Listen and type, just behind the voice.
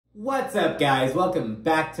What's up, guys? Welcome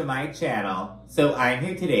back to my channel. So I'm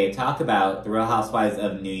here today to talk about The Real Housewives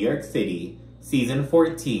of New York City, Season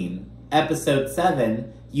 14, Episode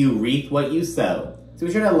 7, You Reap What You Sow. So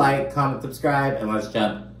be sure to like, comment, subscribe, and let's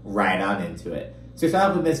jump right on into it. So we start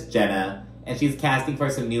off with Miss Jenna, and she's casting for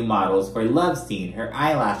some new models for Love Scene, her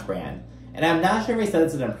eyelash brand. And I'm not sure if I said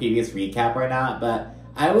this in a previous recap or not, but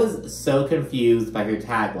I was so confused by her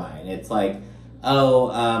tagline. It's like,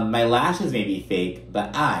 my lashes may be fake,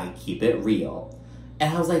 but I keep it real.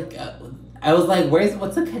 And I was like,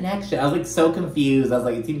 what's the connection? I was like so confused. I was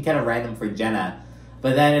like, it seemed kind of random for Jenna.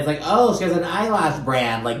 But then it's like, oh, she has an eyelash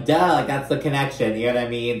brand. Like, duh, like that's the connection. You know what I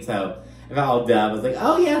mean? So I felt all dumb. I was like,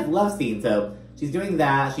 oh yeah, Love Scene. So she's doing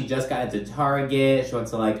that. She just got into Target. She wants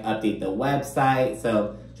to like update the website.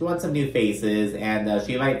 So she wants some new faces. And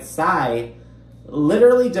she invites Sai,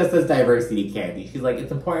 literally just as diversity candy. She's like,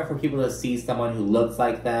 it's important for people to see someone who looks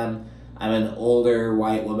like them. I'm an older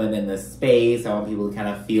white woman in this space. I want people to kind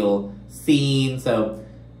of feel seen. So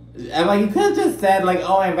I'm like, you could have just said like,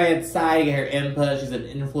 oh, I invited Sai to get her input. She's an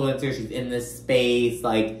influencer. She's in this space.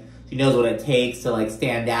 Like, she knows what it takes to like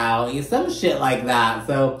stand out. You know, some shit like that.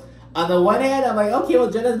 So on the one hand, I'm like, okay,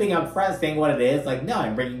 well, Jenna's being upfront saying what it is. Like, no,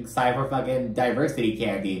 I'm bringing Sai for fucking diversity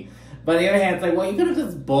candy. But on the other hand, it's like, well, you could have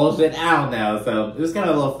just bullshit. I don't know. So it was kind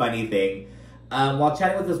of a little funny thing. While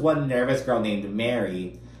chatting with this one nervous girl named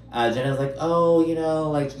Mary, Jenna's like, oh, you know,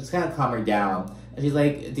 like, just kind of calm her down. And she's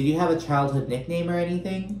like, did you have a childhood nickname or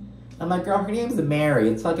anything? I'm like, girl, her name's Mary.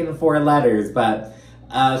 It's fucking 4 letters. But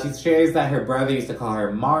she shares that her brother used to call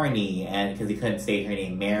her Marnie, and because he couldn't say her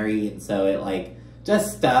name Mary. And so it, like,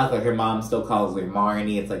 just stuck. Like, her mom still calls her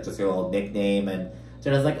Marnie. It's, like, just her little nickname. And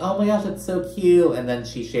Jenna's like, oh my gosh, that's so cute. And then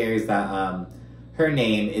she shares that her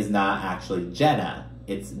name is not actually Jenna.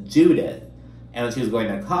 It's Judith. And when she was going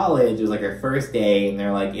to college, it was like her first day, and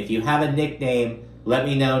they're like, if you have a nickname, let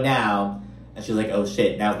me know now. And she was like, oh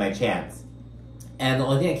shit, now's my chance. And the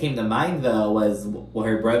only thing that came to mind, though, was what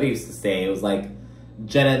her brother used to say. It was like,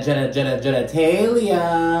 Jenna,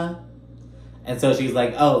 Talia. And so she's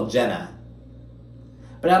like, oh, Jenna.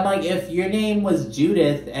 But I'm like, if your name was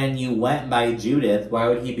Judith and you went by Judith, why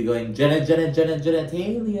would he be going, Jenna,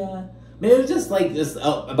 Talia? Maybe it was just like,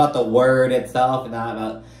 about the word itself and not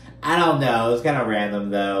about, I don't know. It was kind of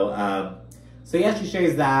random, though. So yeah, she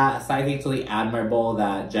shares that. So I think it's really admirable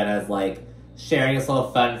that Jenna's like sharing this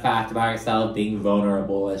little fun fact about herself, being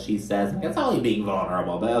vulnerable, as she says. It's not really being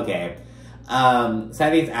vulnerable, but okay. So I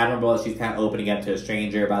think it's admirable that she's kind of opening up to a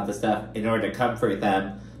stranger about this stuff in order to comfort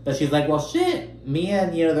them. But she's like, well, shit, me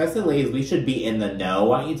and, you know, the rest of the ladies, we should be in the know.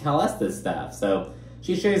 Why don't you tell us this stuff? So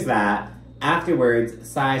she shares that. Afterwards,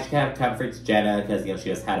 Sai, she kind of comforts Jenna because, you know, she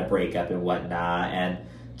just had a breakup and whatnot. And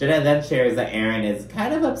Jenna then shares that Erin is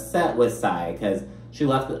kind of upset with Sai because she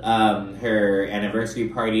left her anniversary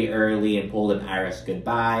party early and pulled an Irish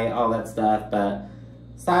goodbye, all that stuff. But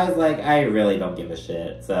Sai's like, I really don't give a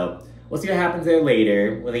shit. So we'll see what happens there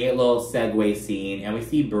later when they get a little segue scene. And we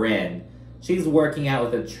see Brynn. She's working out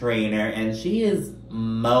with a trainer, and she is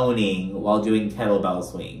moaning while doing kettlebell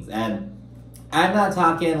swings. And I'm not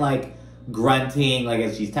talking, like, grunting, like,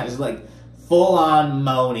 as she's like, full-on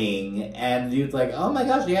moaning. And the dude's like, oh my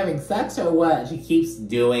gosh, are you having sex or what? And she keeps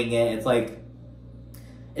doing it. It's like,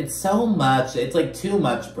 it's so much. It's, like, too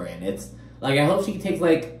much, Brynn. It's, like, I hope she takes,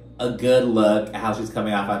 like, a good look at how she's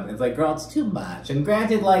coming off on. It's like, girl, it's too much. And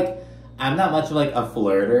granted, like, I'm not much of, like, a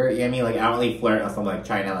flirter. You know what I mean? Like, I don't really flirt unless I'm, like,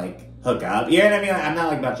 trying to, like, hook up. You know what I mean? Like, I'm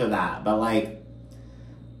not, like, much of that. But, like,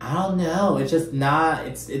 I don't know. It's just not,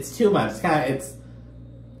 it's too much. It's kind of, it's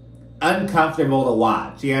uncomfortable to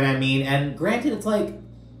watch. You know what I mean? And granted, it's like,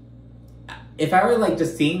 if I were, like,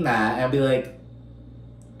 just seeing that, I'd be like,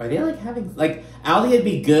 are they, like, having, like, I don't think it'd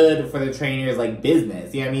be good for the trainer's, like,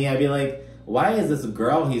 business. You know what I mean? I'd be like, why is this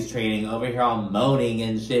girl he's training over here all moaning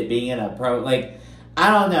and shit, being in a pro, like, I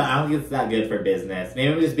don't know. I don't think it's that good for business.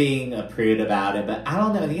 Maybe I'm just being a prude about it, but I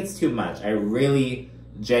don't know. I think it's too much. I really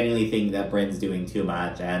genuinely think that Brynn's doing too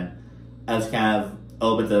much, and I was kind of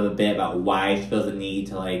open to a bit about why she feels the need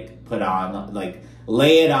to, like, put on, like,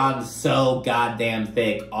 lay it on so goddamn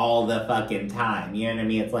thick all the fucking time. You know what I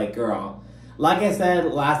mean? It's like, girl, like I said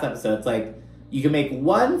last episode, it's like, you can make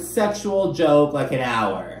one sexual joke, like, an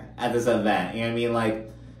hour at this event. You know what I mean? Like,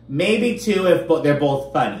 maybe 2 if they're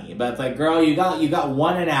both funny. But it's like, girl, you got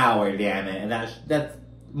 1 an hour, damn it. And that's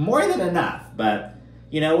more than enough. But,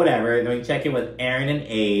 you know, whatever. Then we check in with Erin and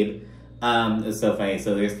Abe. It's so funny.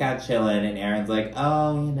 So they're just kind of chilling, and Erin's like,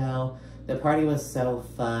 oh, you know, the party was so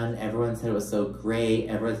fun. Everyone said it was so great.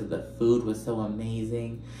 Everyone said the food was so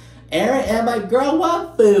amazing. Erin, and I'm like, girl,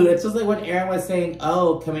 what food? It's just like when Erin was saying,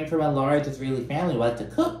 oh, coming from a large Israeli family, we like to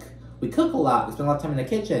cook. We cook a lot. We spend a lot of time in the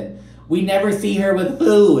kitchen. We never see her with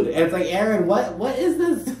food. And it's like, Erin, what is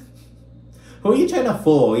this? Who are you trying to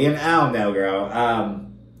fool? I don't know, girl.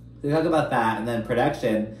 They talk about that, and then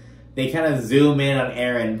production, they kind of zoom in on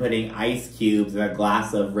Erin putting ice cubes in a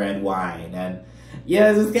glass of red wine. And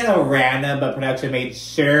yeah, this is kind of random, but production made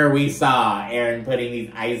sure we saw Erin putting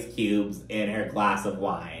these ice cubes in her glass of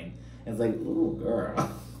wine. And it's like, ooh,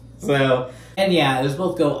 girl. So, and yeah, this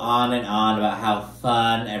both go on and on about how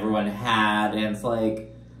fun everyone had. And it's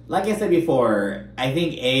like I said before, I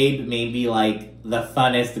think Abe may be like the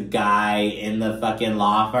funnest guy in the fucking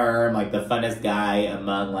law firm, like the funnest guy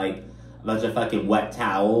among like a bunch of fucking wet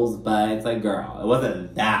towels, but it's like, girl, it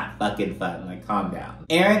wasn't that fucking fun, like calm down.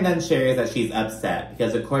 Erin then shares that she's upset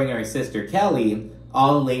because according to her sister Kelly,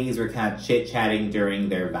 all the ladies were kind of chit-chatting during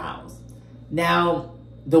their vows. Now,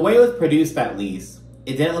 the way it was produced at least,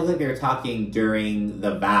 it didn't look like they were talking during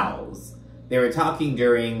the vows. They were talking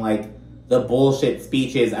during like the bullshit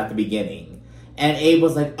speeches at the beginning. And Abe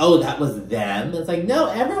was like, oh, that was them? It's like, no,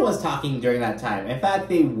 everyone was talking during that time. In fact,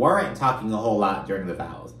 they weren't talking a whole lot during the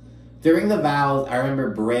vows. During the vows, I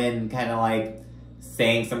remember Brynn kind of like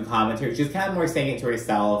saying some commentary. She was kind of more saying it to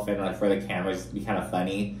herself and like for the camera just to be kind of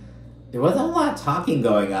funny. There wasn't a lot of talking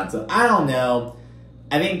going on, so I don't know.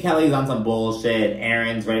 I think Kelly's on some bullshit.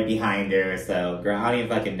 Erin's right behind her, so girl, I don't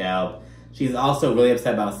even fucking know. She's also really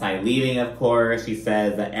upset about Sai leaving, of course. She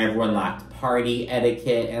says that everyone lacked party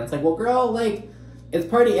etiquette. And it's like, well, girl, like, it's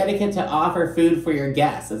party etiquette to offer food for your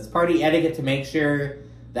guests. It's party etiquette to make sure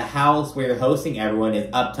the house where you're hosting everyone is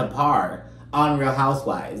up to par on Real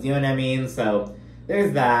Housewives. You know what I mean? So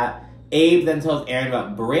there's that. Abe then tells Erin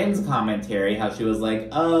about Brynn's commentary, how she was like,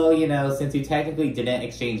 oh, you know, since you technically didn't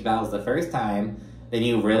exchange vows the first time, then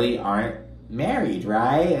you really aren't married,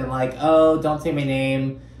 right? And like, oh, don't say my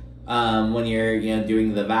name when you're, you know,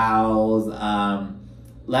 doing the vows.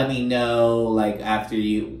 Let me know, like, after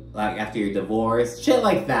you're divorced. Shit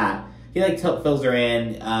like that. He, like, fills her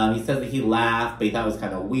in. He says that he laughed, but he thought it was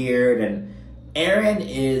kind of weird. And Erin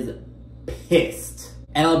is pissed.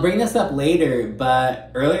 And I'll bring this up later,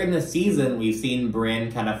 but earlier in the season, we've seen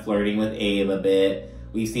Brynn kind of flirting with Abe a bit.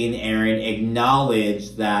 We've seen Erin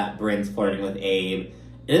acknowledge that Brynn's flirting with Abe.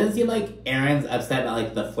 It doesn't seem like Erin's upset about,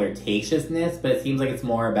 like, the flirtatiousness, but it seems like it's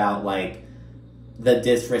more about, like, the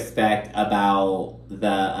disrespect about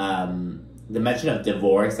the mention of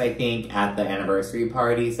divorce, I think, at the anniversary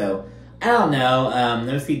party. So, I don't know.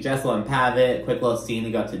 Then we see Jessel and Pavitt, quick little scene,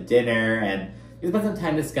 they go out to dinner, and they spent some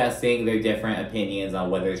time discussing their different opinions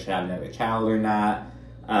on whether they should have another child or not.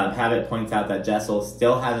 Pavitt points out that Jessel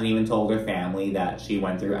still hasn't even told her family that she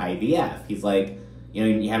went through IVF. He's like, you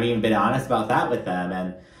know, you haven't even been honest about that with them.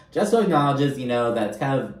 And Jessel acknowledges, you know, that's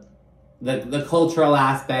kind of the cultural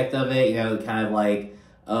aspect of it, you know, kind of like,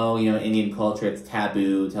 oh, you know, Indian culture, it's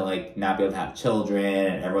taboo to, like, not be able to have children,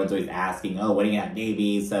 and everyone's always asking, oh, when are you gonna have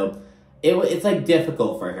babies? So it's, like,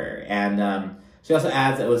 difficult for her. And she also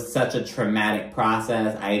adds that it was such a traumatic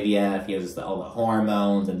process, IVF, you know, just all the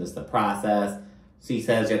hormones and just the process. She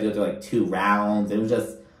says she had to go through, like, 2 rounds. It was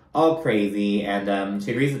just all crazy, and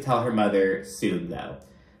she agrees to tell her mother soon, though.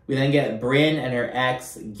 We then get Brynn and her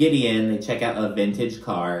ex, Gideon. They check out a vintage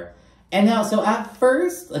car. And now, so at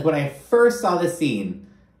first, like, when I first saw this scene,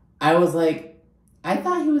 I was like, I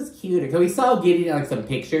thought he was cuter. Because we saw Gideon in, like, some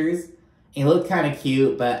pictures. And he looked kind of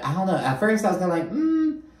cute, but I don't know. At first, I was kind of like,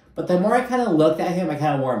 But the more I kind of looked at him, I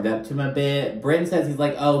kind of warmed up to him a bit. Brynn says he's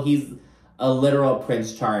like, oh, he's a literal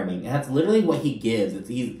Prince Charming. And that's literally what he gives.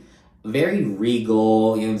 He's very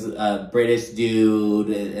regal, you know, a British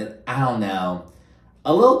dude. I don't know.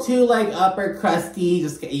 A little too, like, upper crusty,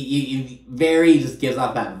 just very just gives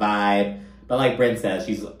off that vibe. But like Brynn says,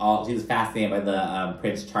 she's fascinated by the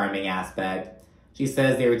Prince Charming aspect. She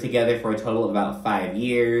says they were together for a total of about 5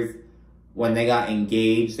 years. When they got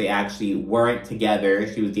engaged, they actually weren't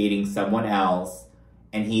together. She was dating someone else,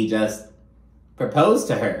 and he just proposed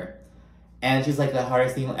to her. And she's like, the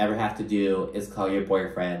hardest thing you'll ever have to do is call your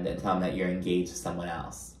boyfriend and tell him that you're engaged to someone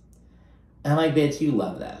else. And I'm like, bitch, you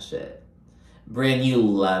love that shit. Brynn, you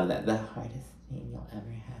love that. The hardest thing you'll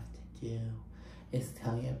ever have to do is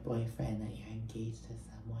tell your boyfriend that you're engaged to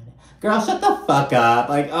someone else. Girl, shut the fuck up.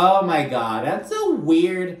 Like, oh my god. That's so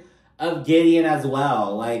weird of Gideon as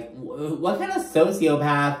well. Like, what kind of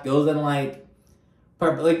sociopath goes in, like,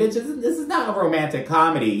 bitch, this is not a romantic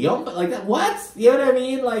comedy. You don't, like, that, what? You know what I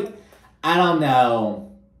mean? Like, I don't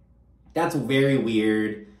know. That's very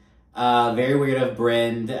weird. Very weird of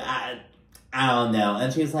Brynn. I don't know.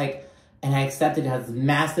 And she's like, and I accepted it as a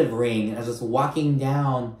massive ring. And I was just walking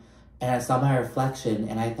down, and I saw my reflection,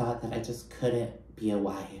 and I thought that I just couldn't be a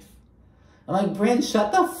wife. I'm like, Brynn,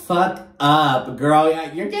 shut the fuck up, girl.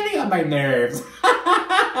 You're getting on my nerves.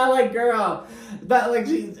 I'm like, girl, but like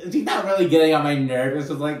she's not really getting on my nerves. It's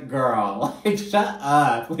just like, girl, like shut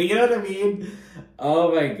up. You know what I mean?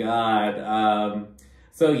 Oh my god.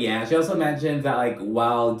 So yeah, she also mentions that like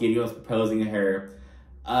while Gideon was proposing to her,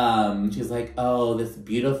 she's like, oh, this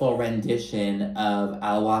beautiful rendition of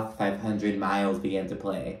I'll Walk 500 Miles began to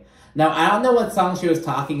play. Now, I don't know what song she was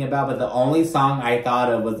talking about, but the only song I thought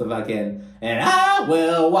of was the fucking, and I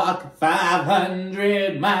will walk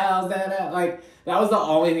 500 miles, and like, that was the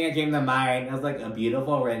only thing that came to mind. It was like a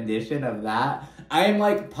beautiful rendition of that. I am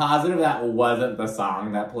like positive that wasn't the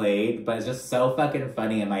song that played, but it's just so fucking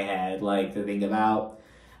funny in my head, like, to think about.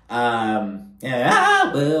 And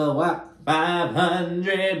I will walk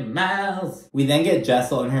 500 miles. We then get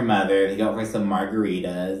Jessel and her mother. They go for some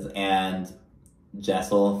margaritas, and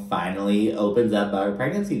Jessel finally opens up our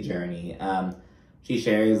pregnancy journey. She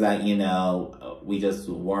shares that, you know, we just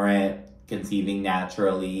weren't conceiving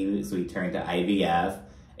naturally, so we turned to IVF.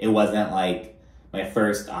 It wasn't like my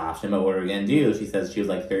first option, but what were we gonna do? She says she was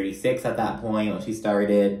like 36 at that point when she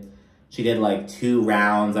started. She did like 2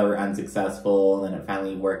 rounds that were unsuccessful, and then it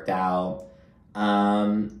finally worked out.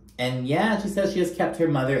 And yeah, she says she just kept her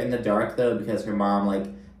mother in the dark though, because her mom like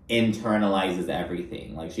internalizes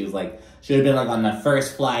everything. Like she was like, should have been like on the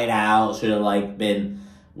first flight out, should have like not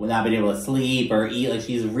been able to sleep or eat. Like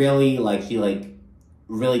she's really like, she like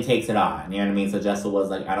really takes it on, you know what I mean? So Jessel was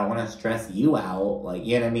like, I don't want to stress you out, like,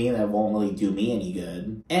 you know what I mean? That won't really do me any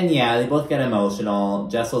good. And yeah, they both get emotional.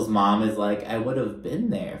 Jessel's mom is like, I would have been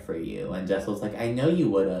there for you. And Jessel's like, I know you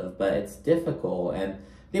would have, but it's difficult. And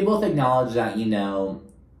they both acknowledge that, you know,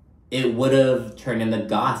 it would have turned into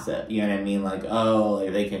gossip, you know what I mean? Like, oh,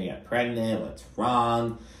 like, they can get pregnant, what's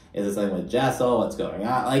wrong? Is it something with Jessel? What's going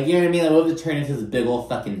on? Like, you know what I mean? Like, it would have turned into this big old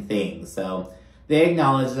fucking thing. So they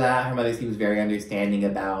acknowledge that. Her mother seems very understanding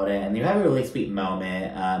about it, and they have a really sweet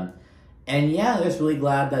moment. And yeah, they're just really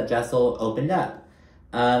glad that Jessel opened up.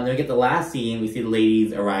 Then we get the last scene. We see the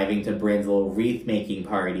ladies arriving to Brynn's little wreath making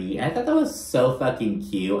party, and I thought that was so fucking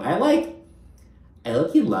cute. I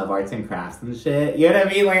low-key love arts and crafts and shit. You know what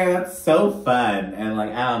I mean? Like, that's so fun. And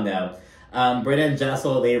like, I don't know. Brynn and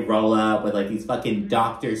Jessel, they roll up with like these fucking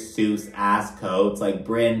Dr. Seuss ass coats. Like,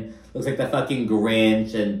 Brynn looks like the fucking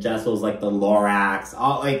Grinch, and Jessel's like the Lorax.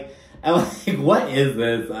 All like, I'm like, what is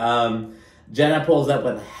this? Jenna pulls up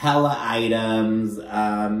with hella items.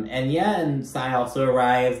 And yeah, and Sai also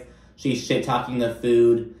arrives. She's shit-talking the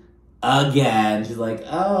food again. She's like,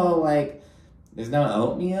 oh, like, there's no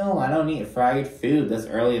oatmeal? I don't eat fried food this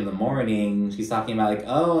early in the morning. She's talking about like,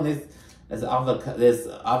 oh, this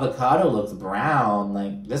avocado looks brown.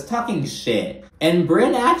 Like, just talking shit. And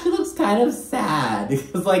Brynn actually looks kind of sad.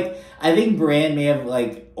 Because, like, I think Brynn may have,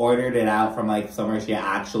 like, ordered it out from, like, somewhere she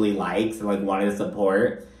actually likes and, like, wanted to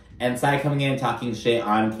support. And Sai coming in and talking shit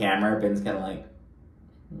on camera, Brynn's kind of like,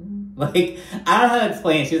 like, I don't know how to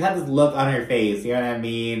explain it. She just had this look on her face, you know what I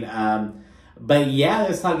mean? But yeah,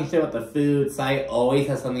 they're just talking shit about the food. Sai always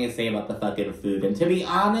has something to say about the fucking food. And to be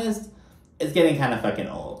honest, it's getting kind of fucking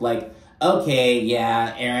old. Like, okay,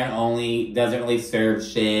 yeah, Erin doesn't really serve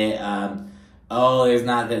shit. Oh,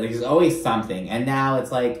 there's always something. And now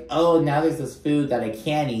it's like, oh, now there's this food that I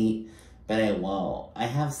can eat, but I won't. I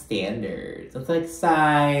have standards. It's like,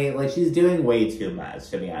 Sai, like, she's doing way too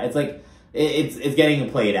much to me. It's like, it's getting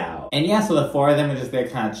played out. And yeah, so the 4 of them are just there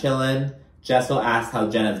kind of chilling. Jessel asks how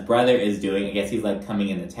Jenna's brother is doing. I guess he's like coming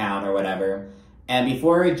into town or whatever. And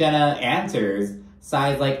before Jenna answers,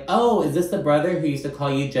 Sai's like, oh, is this the brother who used to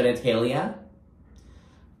call you genitalia?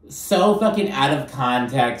 So fucking out of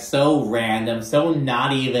context, so random, so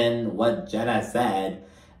not even what Jenna said.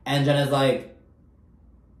 And Jenna's like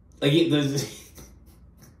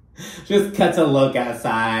just cuts a look at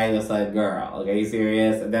Sai, just like, girl, like, are you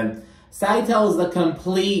serious? And then Sai tells the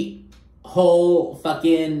complete whole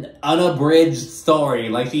fucking unabridged story.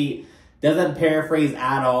 Like, she doesn't paraphrase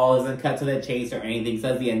at all, doesn't cut to the chase or anything,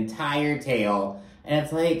 says the entire tale. And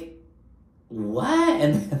it's like, what?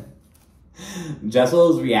 And then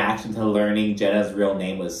Jessel's reaction to learning Jenna's real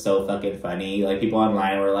name was so fucking funny. Like, people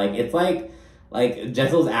online were like, it's like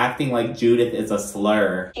Jessel's acting like Judith is a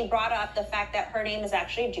slur. He brought up the fact that her name is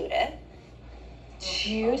actually Judith.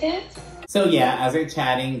 Judith? So yeah, as they're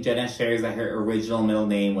chatting, Jenna shares that her original middle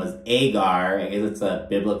name was Agar. I guess it's a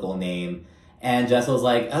biblical name. And Jessel's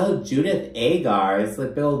like, oh, Judith Agar. It's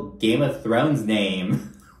like Bill Game of Thrones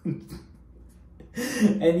name.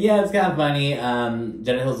 And yeah, it's kind of funny.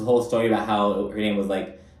 Jenna tells the whole story about how her name was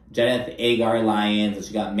like Jenna Agar Lyons. When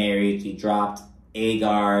she got married, she dropped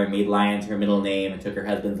Agar and made Lyons her middle name and took her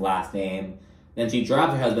husband's last name. Then she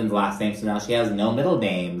dropped her husband's last name, so now she has no middle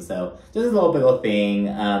name. So just a little bit of a thing.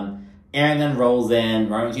 Erin then rolls in.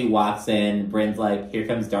 Right when she walks in, Brynn's like, here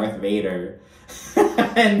comes Darth Vader.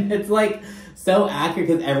 And it's like so accurate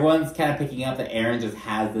because everyone's kind of picking up that Erin just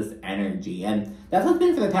has this energy. And that's what's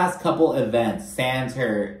been for the past couple events, sans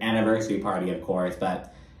her anniversary party, of course.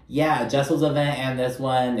 But yeah, Jessel's event and this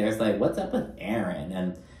one, there's like, what's up with Erin?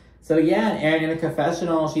 And so yeah, Erin in a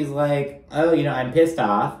confessional, she's like, oh, you know, I'm pissed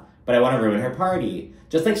off, but I want to ruin her party.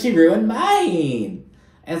 Just like she ruined mine.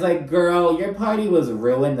 And it's like, girl, your party was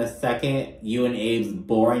ruined the second you and Abe's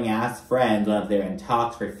boring-ass friends went up there and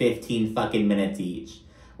talked for 15 fucking minutes each.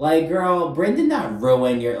 Like, girl, Brynn did not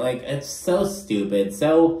ruin your, like, it's so stupid,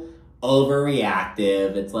 so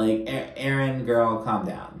overreactive. It's like, Erin, girl, calm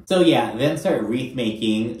down. So yeah, then start wreath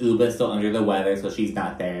making. Uba's still under the weather, so she's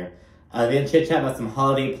not there. Then chit-chat about some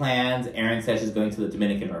holiday plans. Erin says she's going to the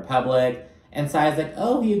Dominican Republic. And Sai's like,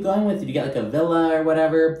 oh, who are you going with? Did you get, like, a villa or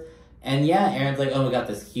whatever? And yeah, Erin's like, oh, we got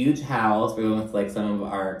this huge house. We're going with, like, some of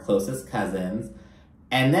our closest cousins.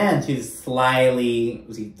 And then she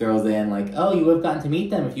throws in, like, oh, you would have gotten to meet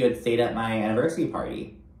them if you had stayed at my anniversary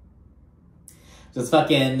party. Just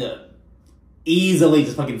fucking easily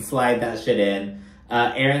just fucking slide that shit in.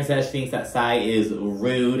 Erin says she thinks that Sai is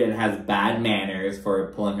rude and has bad manners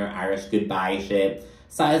for pulling her Irish goodbye shit.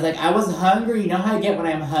 Sai's like, I was hungry. You know how I get when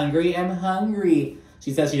I'm hungry? I'm hungry.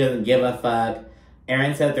 She says she doesn't give a fuck.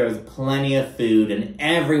 Erin said there was plenty of food and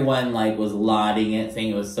everyone, like, was lauding it, saying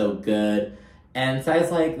it was so good. And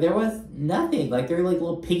Sai's like, there was nothing. Like, they're like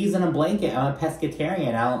little piggies in a blanket. I'm a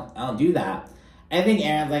pescatarian. I don't do that. I think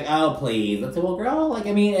Erin's like, oh, please. I said, well, girl, like,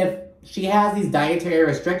 I mean, if she has these dietary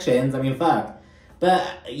restrictions, I mean, fuck.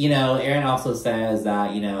 But, you know, Erin also says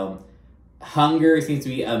that, you know, hunger seems to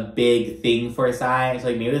be a big thing for Sai. She's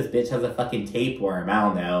like, maybe this bitch has a fucking tapeworm. I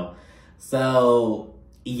don't know. So,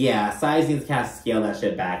 yeah, Sai needs to kind of scale that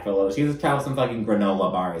shit back for a little. She just tried with some fucking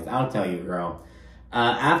granola bars. I'll tell you, girl.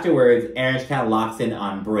 Afterwards, Erin kind of locks in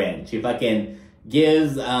on Brynn. She fucking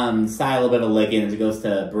gives Sai a little bit of licking and she goes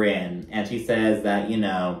to Brynn. And she says that, you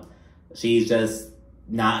know, she's just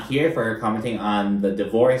not here for her commenting on the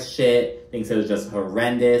divorce shit. Thinks it was just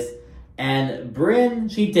horrendous. And Brynn,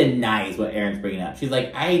 she denies what Erin's bringing up. She's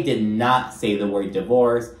like, I did not say the word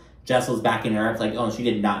divorce. Jessel's backing her up. It's like, oh, she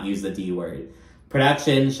did not use the D word.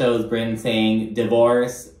 Production shows Brynn saying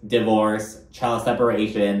divorce, child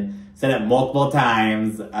separation. Said it multiple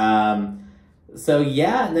times. So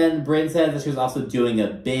yeah, and then Brynn says that she was also doing a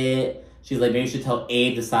bit. She's like, maybe you should tell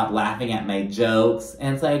Abe to stop laughing at my jokes.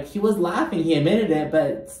 And it's like, he was laughing, he admitted it,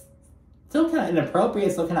 but still kind of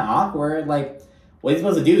inappropriate, still kind of awkward. Like, what are you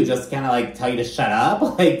supposed to do? Just kind of like tell you to shut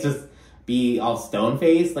up? Like, just be all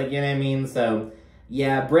stone-faced? Like, you know what I mean? So,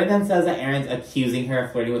 yeah, Brynn then says that Erin's accusing her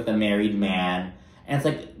of flirting with a married man. And it's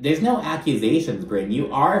like, there's no accusations, Brynn.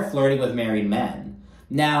 You are flirting with married men.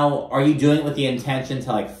 Now, are you doing it with the intention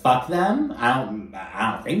to, like, fuck them? I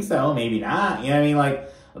don't think so. Maybe not. You know what I mean?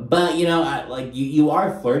 Like, but, you know, you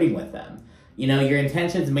are flirting with them. You know, your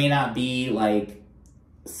intentions may not be, like,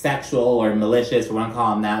 sexual or malicious, or want to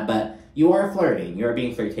call them that, but you are flirting. You're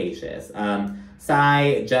being flirtatious.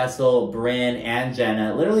 Sai, Jessel, Brynn, and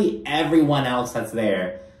Jenna, literally everyone else that's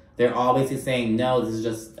there, they're all basically saying, no, this is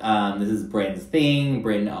just, this is Brynn's thing.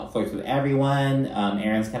 Brynn flirts with everyone.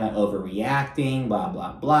 Erin's kind of overreacting, blah,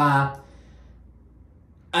 blah, blah.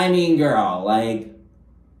 I mean, girl, like,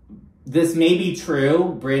 this may be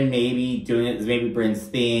true. Brynn may be doing it. This may be Brynn's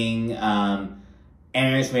thing.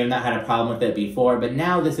 Erin may have not had a problem with it before, but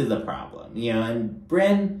now this is a problem, you know, and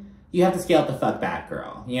Brynn, you have to scale it the fuck back,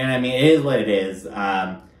 girl. You know what I mean? It is what it is.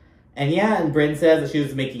 And yeah, and Brynn says that she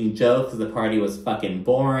was making jokes because the party was fucking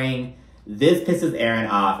boring. This pisses Erin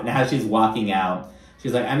off, and as she's walking out,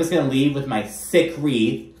 she's like, I'm just gonna leave with my sick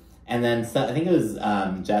wreath. And then, I think it was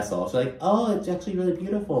Jessel. She's like, oh, it's actually really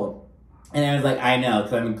beautiful. And Erin's like, I know,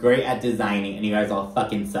 because I'm great at designing, and you guys all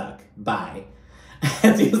fucking suck. Bye.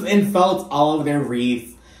 And she just insults all of their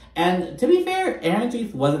wreaths. And to be fair, Erin's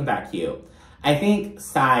wreath wasn't that cute. I think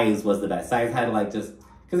Sai's was the best. Sai's had, like, just,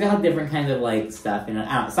 because they have different kinds of, like, stuff. And I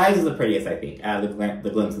don't know, Sai's was the prettiest, I think, out of the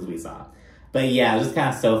glimpses we saw. But yeah, it was just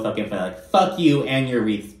kind of so fucking funny. Like, fuck you and your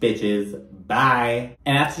wreaths, bitches. Bye.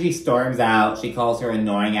 And after she storms out, she calls her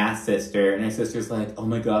annoying-ass sister. And her sister's like, oh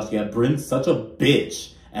my gosh, yeah, Brynn's such a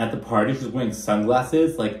bitch. And at the party, she's wearing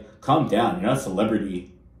sunglasses. Like, calm down, you're not a celebrity.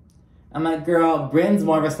 I'm like, girl, Brynn's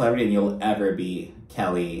more of a celebrity than you'll ever be,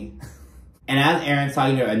 Kelly. And as Erin's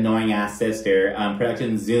talking to her annoying-ass sister,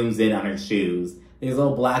 production zooms in on her shoes. These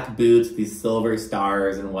little black boots, these silver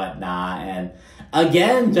stars and whatnot. And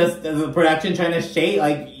again, just the production trying to shade,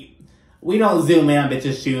 like, we don't zoom in on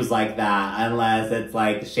bitches' shoes like that unless it's,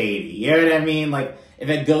 like, shady. You know what I mean? Like, if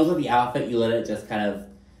it goes with the outfit, you let it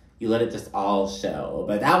just all show.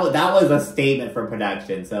 But that was a statement for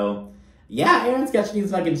production. So, yeah, Erin's catching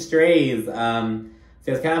these fucking strays.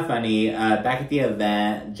 So it's kind of funny. Back at the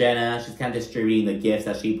event, Jenna, she's kind of distributing the gifts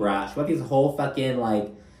that she brought. She brought these whole fucking, like,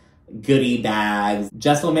 goodie bags.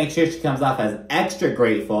 Jess will make sure she comes off as extra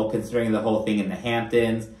grateful considering the whole thing in the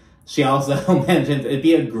Hamptons. She also mentions it'd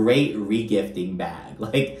be a great regifting bag.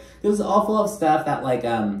 Like, it was all full of stuff that, like,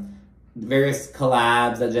 various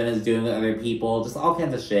collabs that Jenna's doing with other people, just all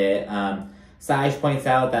kinds of shit. Saj points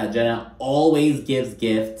out that Jenna always gives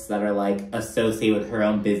gifts that are, like, associated with her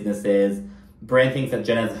own businesses. Brynn thinks that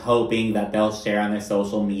Jenna's hoping that they'll share on their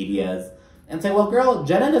social medias. And say, well, girl,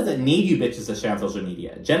 Jenna doesn't need you bitches to share on social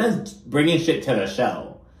media. Jenna's bringing shit to the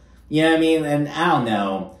show. You know what I mean? And I don't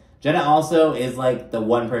know. Jenna also is, like, the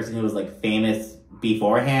one person who was, like, famous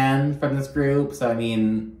beforehand from this group. So, I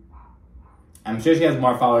mean, I'm sure she has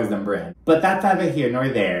more followers than Brynn. But that's neither here nor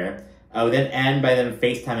there. We then end by them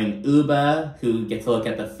FaceTiming Uba, who gets to look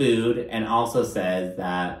at the food and also says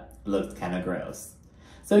that it looks kind of gross.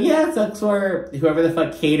 So, yeah, it sucks for whoever the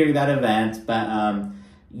fuck catered that event. But,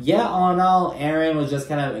 yeah, all in all, Erin was just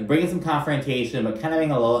kind of bringing some confrontation, but kind of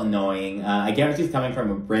being a little annoying. I get where she's coming from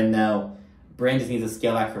with Brynn, though. Brynn just needs to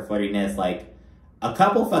scale back her flirtiness, like, a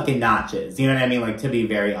couple fucking notches. You know what I mean? Like, to be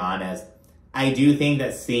very honest. I do think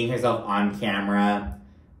that seeing herself on camera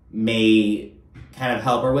may kind of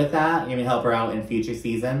help her with that. Maybe help her out in future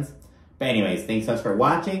seasons. But anyways, thanks so much for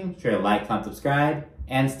watching. Be sure to like, comment, subscribe,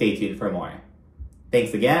 and stay tuned for more.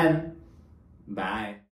 Thanks again. Bye.